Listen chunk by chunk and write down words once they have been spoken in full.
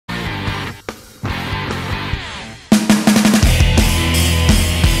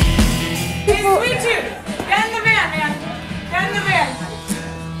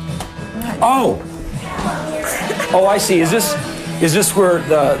Oh! Oh, I see. Is this where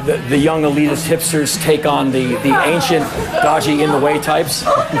the young elitist hipsters take on the ancient, dodgy, in-the-way types?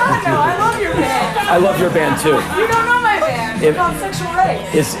 No, I love your band. I love your band too. You don't know my band. It's called Sexual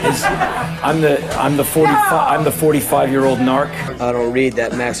Race. I'm the 45-year-old narc. I don't read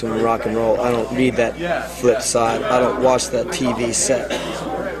that Maximum Rock and Roll. I don't read that Flip Side. I don't watch that TV set.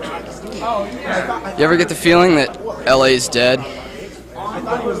 You ever get the feeling that LA is dead?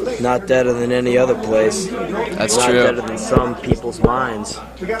 Not deader than any other place. That's Not true. deader than some people's minds.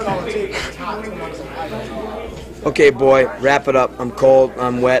 Okay, boy, wrap it up. I'm cold,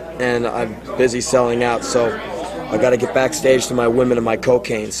 I'm wet, and I'm busy selling out, so I gotta get backstage to my women and my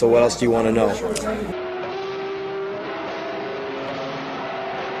cocaine. So what else do you want to know?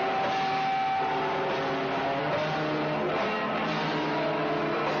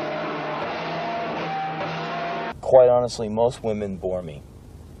 Quite honestly, most women bore me.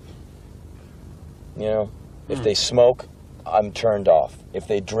 You know, if they smoke, I'm turned off. If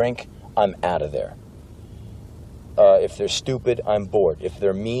they drink, I'm out of there. If they're stupid, I'm bored. If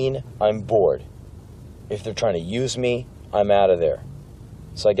they're mean, I'm bored. If they're trying to use me, I'm out of there.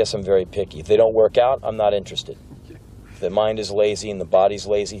 So I guess I'm very picky. If they don't work out, I'm not interested. If the mind is lazy and the body's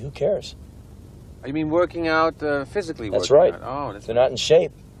lazy, who cares? You mean working out physically? That's working right. out. Oh, If they're not in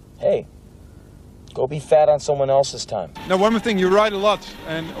shape, hey, go be fat on someone else's time. Now, one more thing, you write a lot,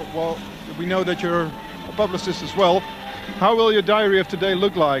 and well, we know that you're a publicist as well. How will your diary of today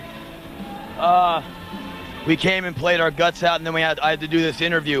look like? We came and played our guts out, and then I had to do this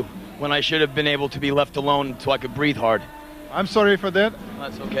interview when I should have been able to be left alone so I could breathe hard. I'm sorry for that.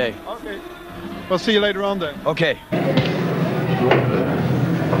 That's okay. Okay. We'll see you later on then. Okay.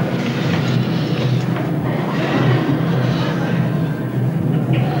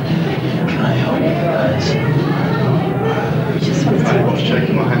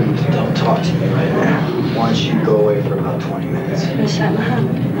 Shaking my hand. Don't talk to me right now. Why don't you go away for about 20 minutes? I'm gonna shake my hand.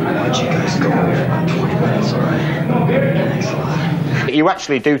 Why don't you guys go away for about 20 minutes, alright? Thanks a lot. You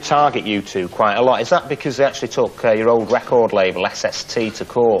actually do target you two quite a lot. Is that because they actually took your old record label, SST, to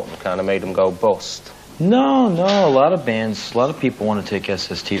court and kind of made them go bust? No, a lot of bands, a lot of people want to take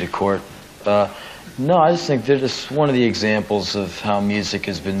SST to court. No, I just think they're just one of the examples of how music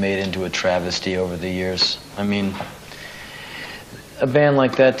has been made into a travesty over the years. I mean, a band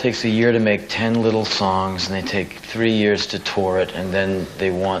like that takes a year to make 10 little songs, and they take 3 years to tour it, and then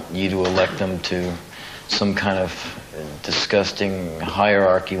they want you to elect them to some kind of disgusting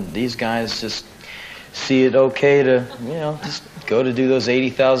hierarchy. These guys just see it okay to, you know, just go to do those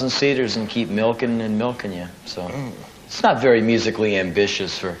 80,000 seaters and keep milking and milking you. So it's not very musically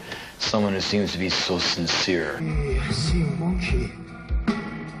ambitious for someone who seems to be so sincere. Hey, I see a monkey.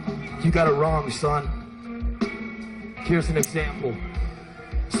 You got it wrong, son. Here's an example.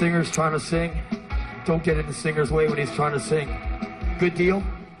 Singer's trying to sing. Don't get in the singer's way when he's trying to sing. Good deal?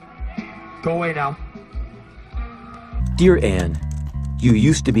 Go away now. Dear Anne, you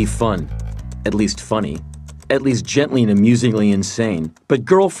used to be fun, at least funny, at least gently and amusingly insane. But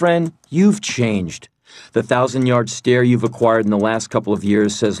girlfriend, you've changed. The 1,000-yard stare you've acquired in the last couple of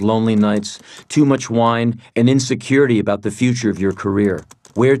years says lonely nights, too much wine, and insecurity about the future of your career.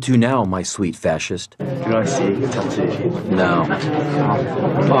 Where to now, my sweet fascist? Can I see a tattoo? No.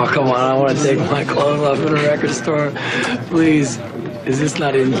 Oh, come on, I want to take my clothes off in a record store. Please. Is this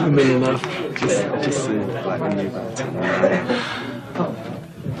not inhuman enough? Just see.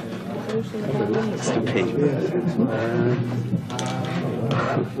 It's the pink.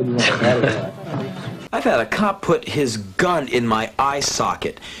 I've had a cop put his gun in my eye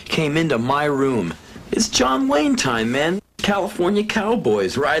socket. Came into my room. It's John Wayne time, man. California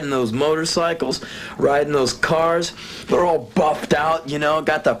cowboys riding those motorcycles, riding those cars. They're all buffed out, you know,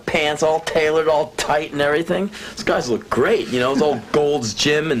 got the pants all tailored, all tight and everything. These guys look great, you know, it's all Gold's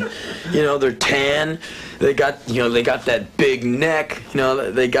Gym and, you know, they're tan. They got, you know, they got that big neck, you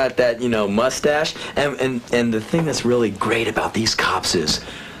know, they got that, you know, mustache. And the thing that's really great about these cops is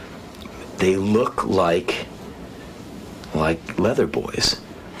they look like leather boys.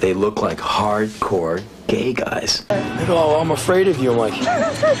 They look like hardcore gay guys. They go, oh, I'm afraid of you. I'm like,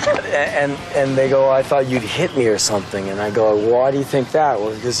 and they go, I thought you'd hit me or something. And I go, why do you think that?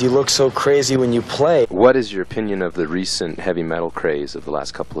 Well, because you look so crazy when you play. What is your opinion of the recent heavy metal craze of the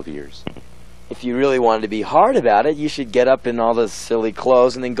last couple of years? If you really wanted to be hard about it, you should get up in all the silly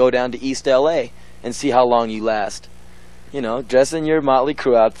clothes and then go down to East LA and see how long you last. You know, dress in your Motley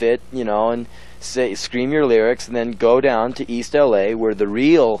Crue outfit, you know, and scream your lyrics, and then go down to East LA where the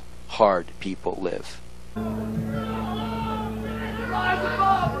real hard people live.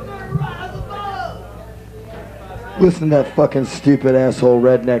 Listen to that fucking stupid asshole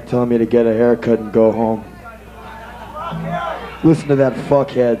redneck telling me to get a haircut and go home. Listen to that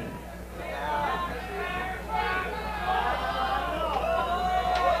fuckhead.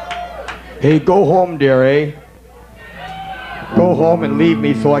 Hey, go home, dear, eh? Go home and leave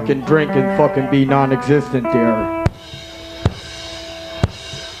me so I can drink and fucking be non-existent, dear.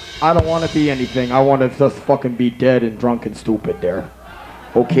 I don't want to be anything. I want to just fucking be dead and drunk and stupid, dear.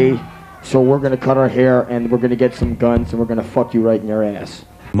 Okay? So we're gonna cut our hair and we're gonna get some guns and we're gonna fuck you right in your ass.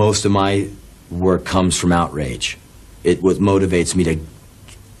 Most of my work comes from outrage. It what motivates me to,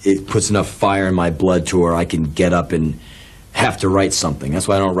 it puts enough fire in my blood to where I can get up and have to write something. That's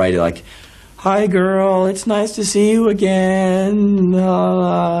why I don't write it like, "Hi girl, it's nice to see you again."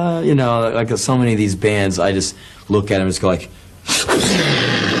 You know, like so many of these bands, I just look at them and just go like,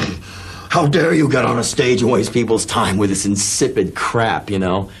 "How dare you get on a stage and waste people's time with this insipid crap," you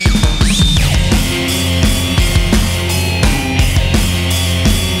know?